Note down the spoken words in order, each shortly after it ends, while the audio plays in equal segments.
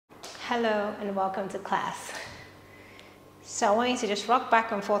Hello and welcome to class. So I want you to just rock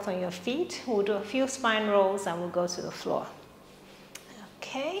back and forth on your feet. We'll do a few spine rolls and we'll go to the floor.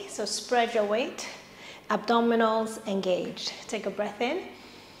 Okay, so spread your weight, abdominals engaged. Take a breath in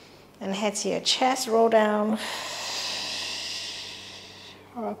and head to your chest, roll down,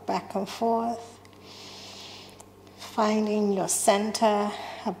 rock back and forth, finding your center,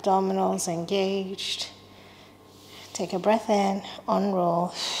 abdominals engaged. Take a breath in,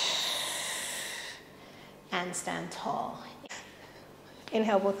 unroll, and stand tall.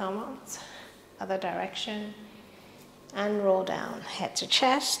 Inhale both arms, other direction, and roll down. Head to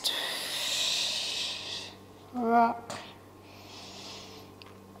chest, rock,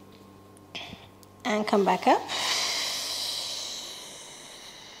 and come back up.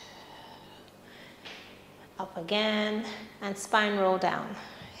 Up again, and spine roll down.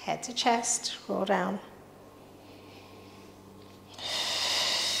 Head to chest, roll down.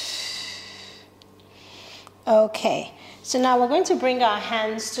 Okay, so now we're going to bring our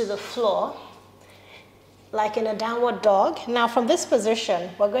hands to the floor, like in a downward dog. Now from this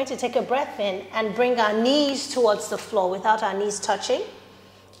position, we're going to take a breath in and bring our knees towards the floor without our knees touching.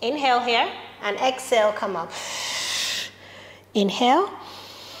 Inhale here, and exhale, come up. Inhale,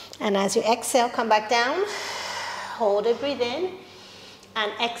 and as you exhale, come back down. Hold it, breathe in,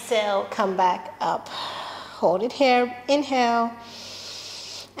 and exhale, come back up. Hold it here, inhale,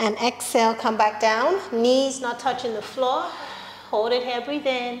 and exhale, come back down. Knees not touching the floor. Hold it here, breathe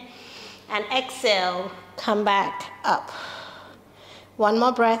in, and exhale, come back up. One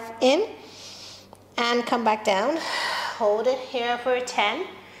more breath in, and come back down. Hold it here for 10,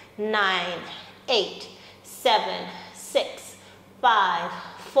 9, 8, 7, 6, 5,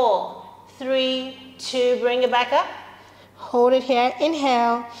 4, 3, 2, bring it back up. Hold it here,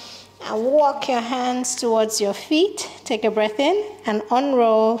 inhale, and walk your hands towards your feet. Take a breath in and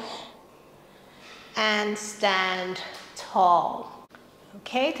unroll and stand tall.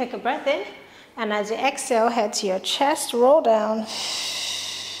 Okay, take a breath in, and as you exhale, head to your chest, roll down,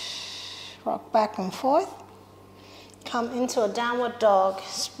 rock back and forth. Come into a downward dog,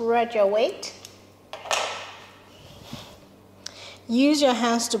 spread your weight. Use your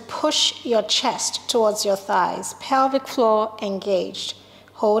hands to push your chest towards your thighs, pelvic floor engaged.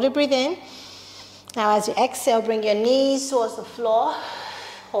 Hold it, breathe in. Now as you exhale, bring your knees towards the floor.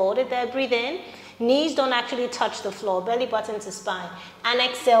 Hold it there, breathe in. Knees don't actually touch the floor, belly button to spine. And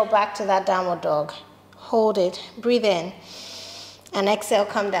exhale back to that downward dog. Hold it, breathe in. And exhale,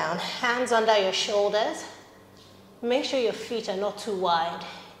 come down. Hands under your shoulders. Make sure your feet are not too wide.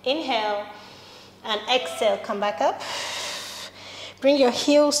 Inhale and exhale, come back up. Bring your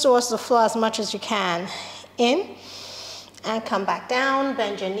heels towards the floor as much as you can. In. And come back down,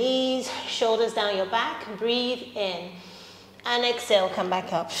 bend your knees, shoulders down your back, breathe in. And exhale, come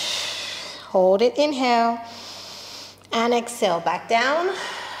back up. Hold it, inhale. And exhale, back down.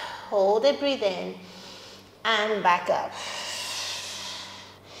 Hold it, breathe in. And back up.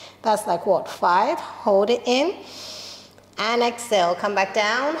 That's like what, 5? Hold it in. And exhale, come back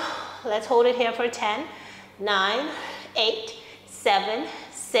down. Let's hold it here for 10, 9, 8, 7,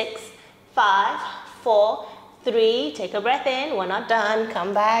 6, 5, 4, 3, take a breath in, we're not done,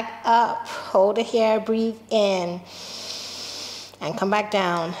 come back up, hold it here, breathe in, and come back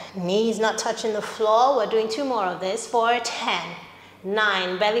down. Knees not touching the floor, we're doing 2 more of this for 10,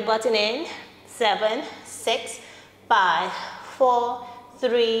 9, belly button in, 7, 6, 5, 4,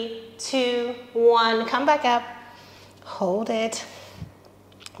 3, 2, 1, come back up, hold it.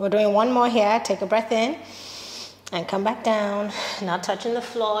 We're doing 1 more here, take a breath in, and come back down, not touching the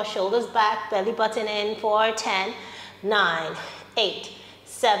floor, shoulders back, belly button in for 10, 9, 8,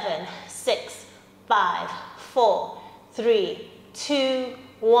 7, 6, 5, 4, 3, 2,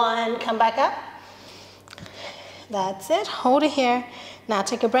 1. Come back up. That's it. Hold it here. Now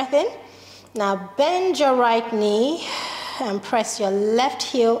take a breath in. Now bend your right knee and press your left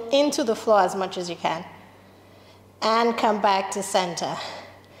heel into the floor as much as you can. And come back to center.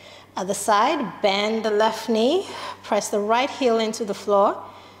 Other side, bend the left knee, press the right heel into the floor,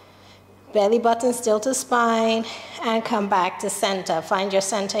 belly button still to spine, and come back to center. Find your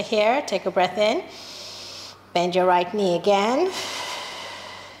center here, take a breath in, bend your right knee again,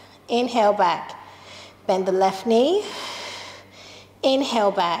 inhale back, bend the left knee,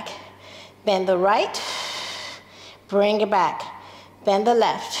 inhale back, bend the right, bring it back, bend the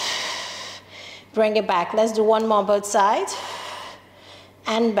left, bring it back. Let's do 1 more both sides.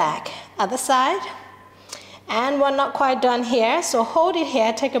 And back, other side, and we're not quite done here, so hold it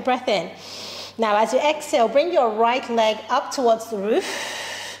here, take a breath in. Now as you exhale, bring your right leg up towards the roof,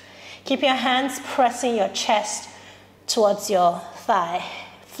 Keep your hands pressing your chest towards your thigh.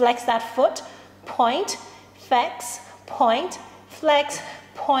 Flex that foot, point, flex, point, flex,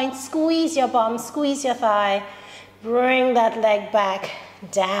 point. Squeeze your bum, squeeze your thigh. Bring that leg back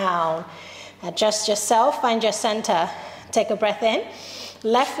down. Adjust yourself, find your center. Take a breath in.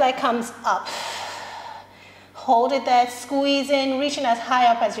 Left leg comes up. Hold it there, squeeze in, reaching as high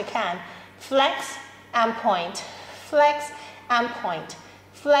up as you can. Flex and point, flex and point,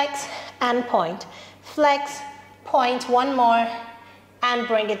 flex and point, flex, point, one more, and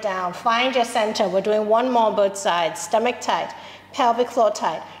bring it down. Find your center. We're doing one more on both sides. Stomach tight, pelvic floor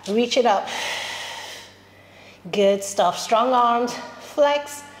tight. Reach it up. Good stuff. Strong arms,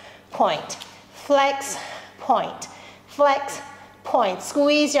 flex, point, flex, point, flex, point.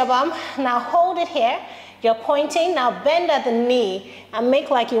 Squeeze your bum. Now hold it here. You're pointing, now bend at the knee and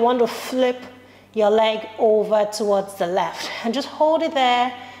make like you want to flip your leg over towards the left. And just hold it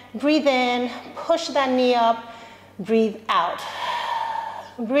there, breathe in, push that knee up, breathe out.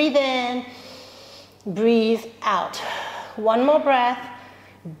 Breathe in, breathe out. One more breath,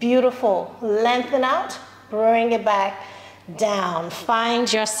 beautiful. Lengthen out, bring it back down.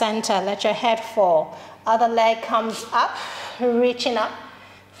 Find your center, let your head fall. Other leg comes up, reaching up,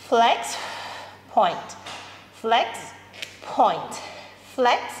 flex, point. Flex, point,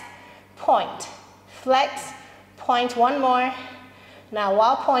 flex, point, flex, point. One more. Now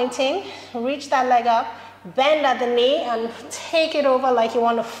while pointing, reach that leg up, bend at the knee and take it over like you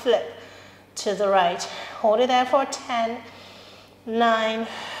want to flip to the right. Hold it there for 10, 9,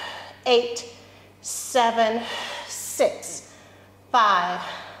 8, 7, 6, 5,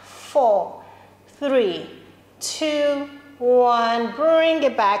 4, 3, 2, 1. Bring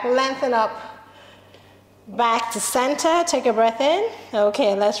it back, lengthen up. Back to center, take a breath in.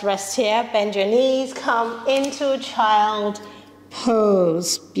 Okay, let's rest here. Bend your knees, come into child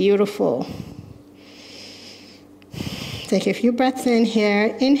pose. Beautiful. Take a few breaths in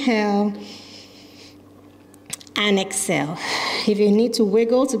here. Inhale and exhale. If you need to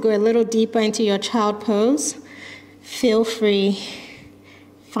wiggle to go a little deeper into your child pose, feel free.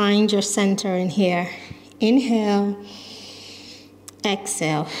 Find your center in here. Inhale,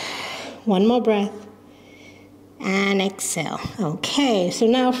 exhale. One more breath. And exhale. Okay, so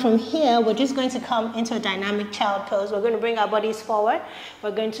now from here, we're just going to come into a dynamic child pose. We're going to bring our bodies forward.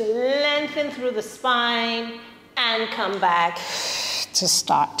 We're going to lengthen through the spine and come back to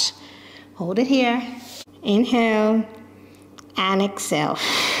start. Hold it here. Inhale and exhale.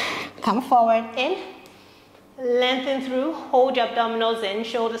 Come forward, in. Lengthen through, hold your abdominals in,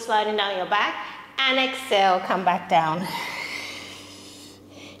 shoulders sliding down your back. And exhale, come back down.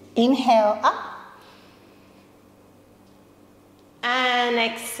 Inhale, up. And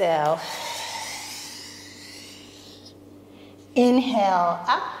exhale. Inhale,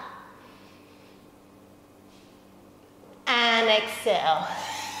 up. And exhale.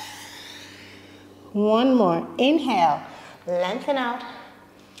 One more. Inhale, lengthen out.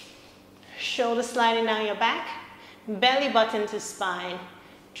 Shoulders sliding down your back. Belly button to spine.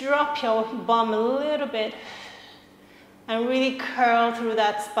 Drop your bum a little bit. And really curl through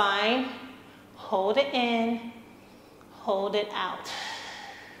that spine. Hold it in. Hold it out.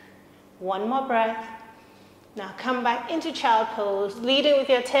 One more breath. Now come back into child pose, leading with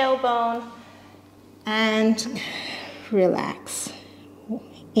your tailbone and relax.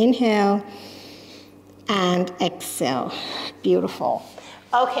 Inhale and exhale. Beautiful.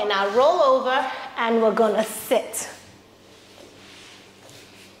 Okay, now roll over and we're gonna sit.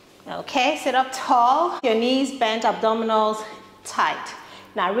 Okay, sit up tall, your knees bent, abdominals tight.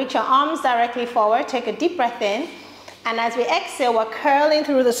 Now reach your arms directly forward, take a deep breath in. And as we exhale, we're curling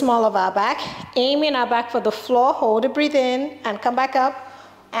through the small of our back, aiming our back for the floor. Hold it, breathe in, and come back up.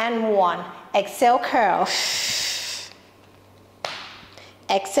 And one. Exhale, curl.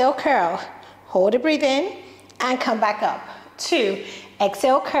 Exhale, curl. Hold it, breathe in, and come back up. Two.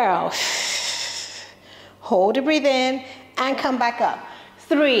 Exhale, curl. Hold it, breathe in, and come back up.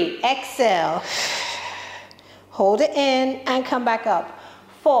 Three. Exhale. Hold it in, and come back up.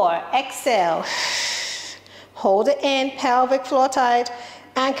 Four. Exhale. Hold it in, pelvic floor tight,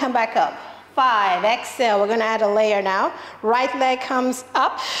 and come back up. Five, exhale. We're gonna add a layer now. Right leg comes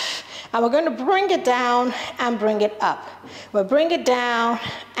up, and we're gonna bring it down and bring it up. We'll bring it down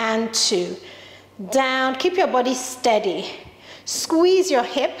and two. Down, keep your body steady. Squeeze your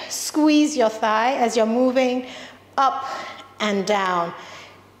hip, squeeze your thigh as you're moving up and down.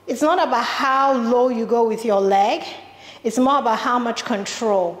 It's not about how low you go with your leg. It's more about how much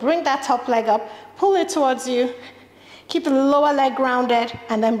control. Bring that top leg up, pull it towards you, keep the lower leg grounded,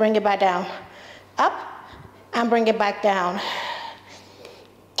 and then bring it back down. Up, and bring it back down.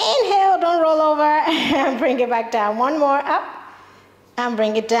 Inhale, don't roll over, and bring it back down. One more, up, and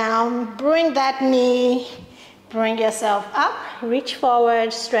bring it down. Bring that knee, bring yourself up, reach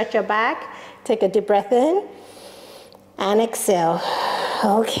forward, stretch your back, take a deep breath in, and exhale.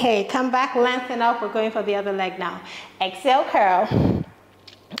 Okay, come back, lengthen up. We're going for the other leg now. Exhale, curl.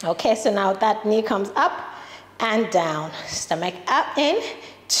 Okay, so now that knee comes up and down. Stomach up, in,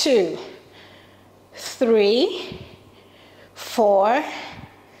 2, 3, 4,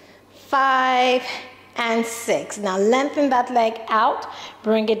 5, and 6. Now lengthen that leg out,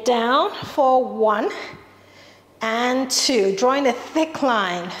 bring it down for 1 and 2. Drawing a thick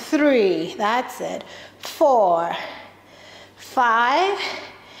line, 3, that's it, 4, 5,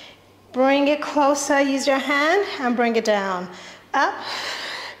 bring it closer, use your hand and bring it down, up,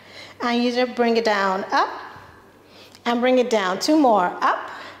 and use it, bring it down, up, and bring it down, 2 more, up,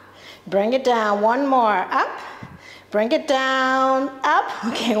 bring it down, 1 more, up, bring it down, up,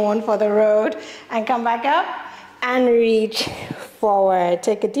 okay, 1 for the road, and come back up, and reach forward.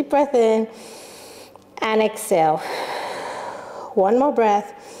 Take a deep breath in, and exhale. 1 more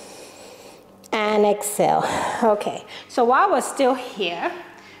breath, and exhale. Okay, so while we're still here,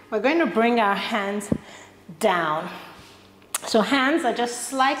 we're going to bring our hands down. So hands are just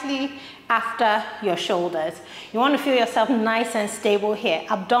slightly after your shoulders. You want to feel yourself nice and stable here.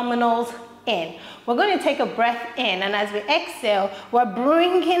 Abdominals in. We're going to take a breath in, and as we exhale, we're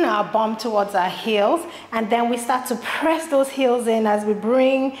bringing our bum towards our heels, and then we start to press those heels in as we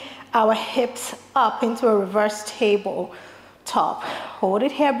bring our hips up into a reverse table top. Hold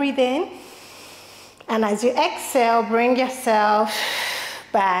it here, breathe in, and as you exhale, bring yourself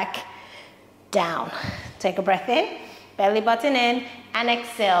back down. Take a breath in, belly button in, and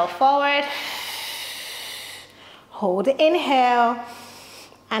exhale, forward. Hold the inhale,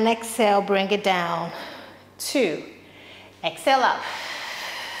 and exhale, bring it down. 2, exhale up.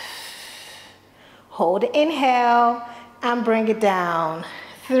 Hold the inhale, and bring it down.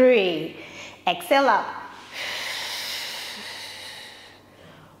 3, exhale up.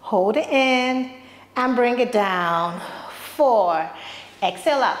 Hold it in, and bring it down. 4,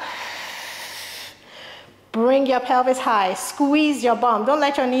 exhale up. Bring your pelvis high, squeeze your bum. Don't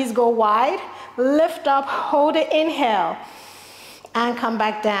let your knees go wide. Lift up, hold it, inhale, and come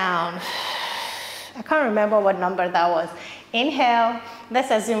back down. I can't remember what number that was. Inhale,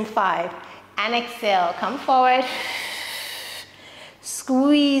 let's assume 5, and exhale, come forward.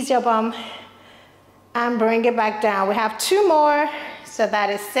 Squeeze your bum, and bring it back down. We have 2 more, so that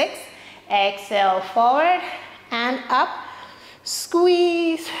is 6. Exhale, forward, and up.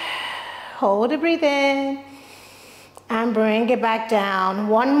 Squeeze. Hold it, breathe in, and bring it back down.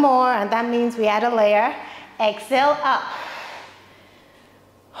 1 more, and that means we add a layer. Exhale, up.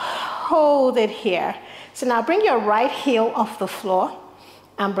 Hold it here. So now bring your right heel off the floor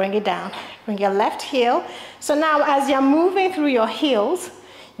and bring it down. Bring your left heel. So now as you're moving through your heels,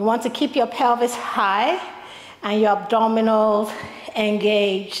 you want to keep your pelvis high and your abdominals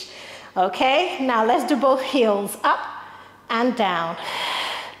engaged. Okay, now let's do both heels, up and down.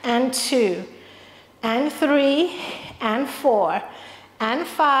 And 2, and 3, and 4, and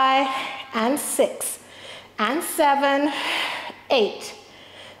 5, and 6, and 7, 8,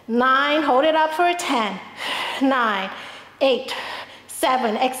 9, hold it up for a 10, 9, 8,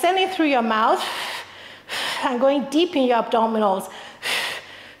 7, extending through your mouth, and going deep in your abdominals.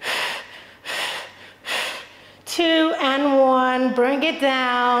 2 and 1, bring it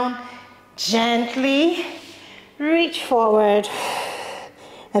down, gently, reach forward.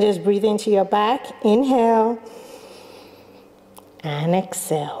 And just breathe into your back. Inhale. And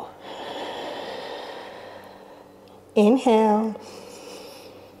exhale. Inhale.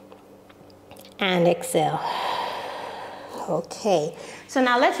 And exhale. Okay. So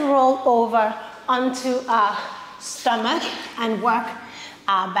now let's roll over onto our stomach and work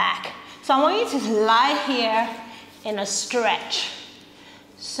our back. So I want you to lie here in a stretch.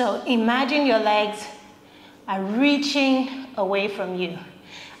 So imagine your legs are reaching away from you.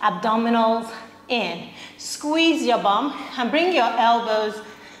 Abdominals in. Squeeze your bum and bring your elbows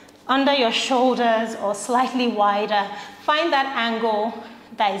under your shoulders or slightly wider. Find that angle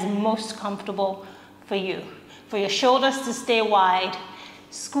that is most comfortable for you. For your shoulders to stay wide.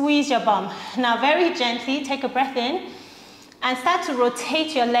 Squeeze your bum. Now very gently take a breath in and start to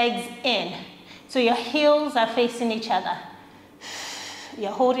rotate your legs in. So your heels are facing each other.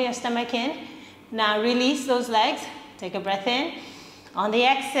 You're holding your stomach in. Now release those legs. Take a breath in. On the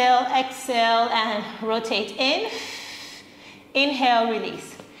exhale, exhale and rotate in. Inhale,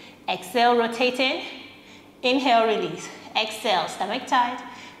 release. Exhale, rotate in. Inhale, release. Exhale, stomach tight.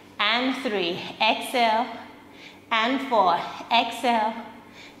 And 3, exhale. And 4, exhale.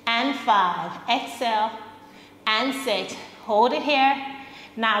 And 5, exhale. And 6, Hold it here.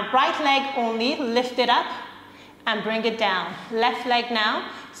 Now right leg only, lift it up and bring it down. Left leg now.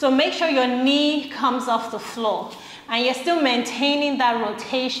 So make sure your knee comes off the floor and you're still maintaining that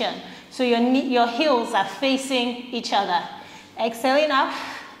rotation. So your heels are facing each other. Exhaling up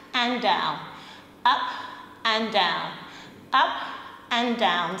and down, up and down, up and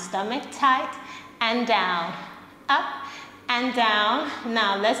down. Stomach tight and down, up and down.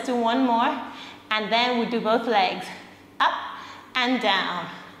 Now let's do one more and then we do both legs. Up and down,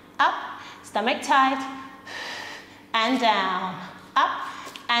 up, stomach tight and down, up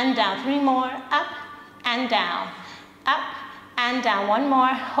and down. 3 more, up and down, up and down. 1 more,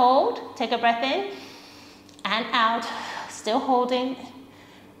 hold, take a breath in and out, still holding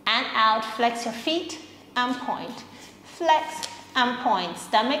and out. Flex your feet and point, flex and point,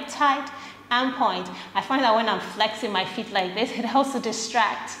 stomach tight and point. I find that when I'm flexing my feet like this, it helps to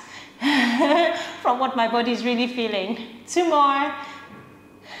distract from what my body is really feeling. 2 more.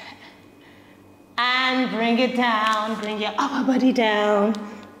 And bring it down, bring your upper body down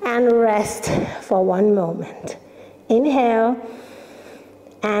and rest for 1 moment. Inhale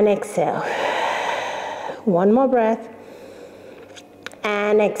and exhale. 1 more breath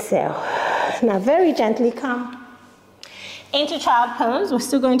and exhale. Now very gently come into child pose. We're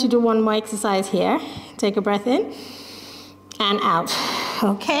still going to do 1 more exercise here. Take a breath in and out.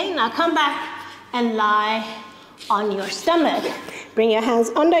 Okay, now come back and lie on your stomach. Bring your hands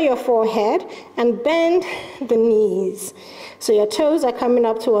under your forehead and bend the knees. So your toes are coming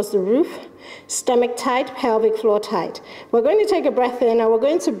up towards the roof, stomach tight, pelvic floor tight. We're going to take a breath in and we're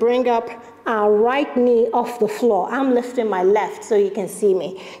going to bring up our right knee off the floor. I'm lifting my left so you can see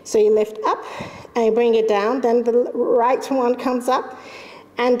me. So you lift up and you bring it down, then the right one comes up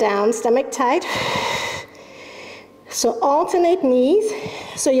and down, stomach tight. So alternate knees.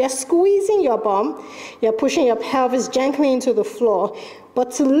 So you're squeezing your bum, you're pushing your pelvis gently into the floor, but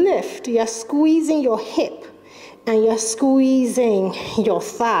to lift, you're squeezing your hip and you're squeezing your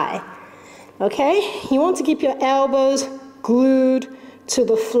thigh, okay? You want to keep your elbows glued to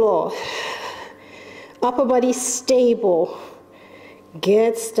the floor. Upper body stable.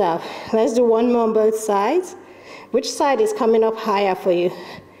 Good stuff. Let's do 1 more on both sides. Which side is coming up higher for you?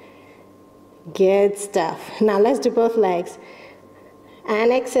 Good stuff. Now let's do both legs.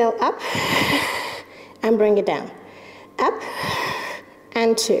 And exhale up and bring it down. Up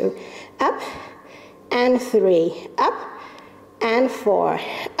and 2. Up and 3. Up and 4.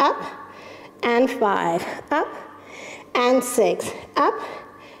 Up and 5. Up and 6. Up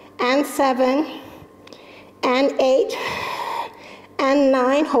and 7 and 8 and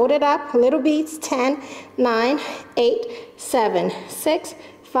 9. Hold it up. Little beats. 10, 9, 8, 7, 6,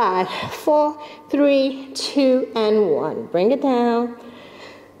 5, 4, 3, 2, and 1. Bring it down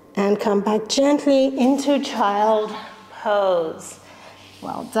and come back gently into child pose.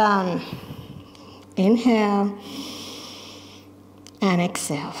 Well done. Inhale and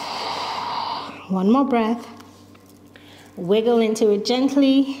exhale. 1 more breath. Wiggle into it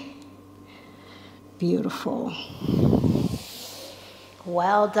gently. Beautiful.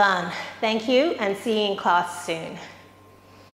 Well done. Thank you and see you in class soon.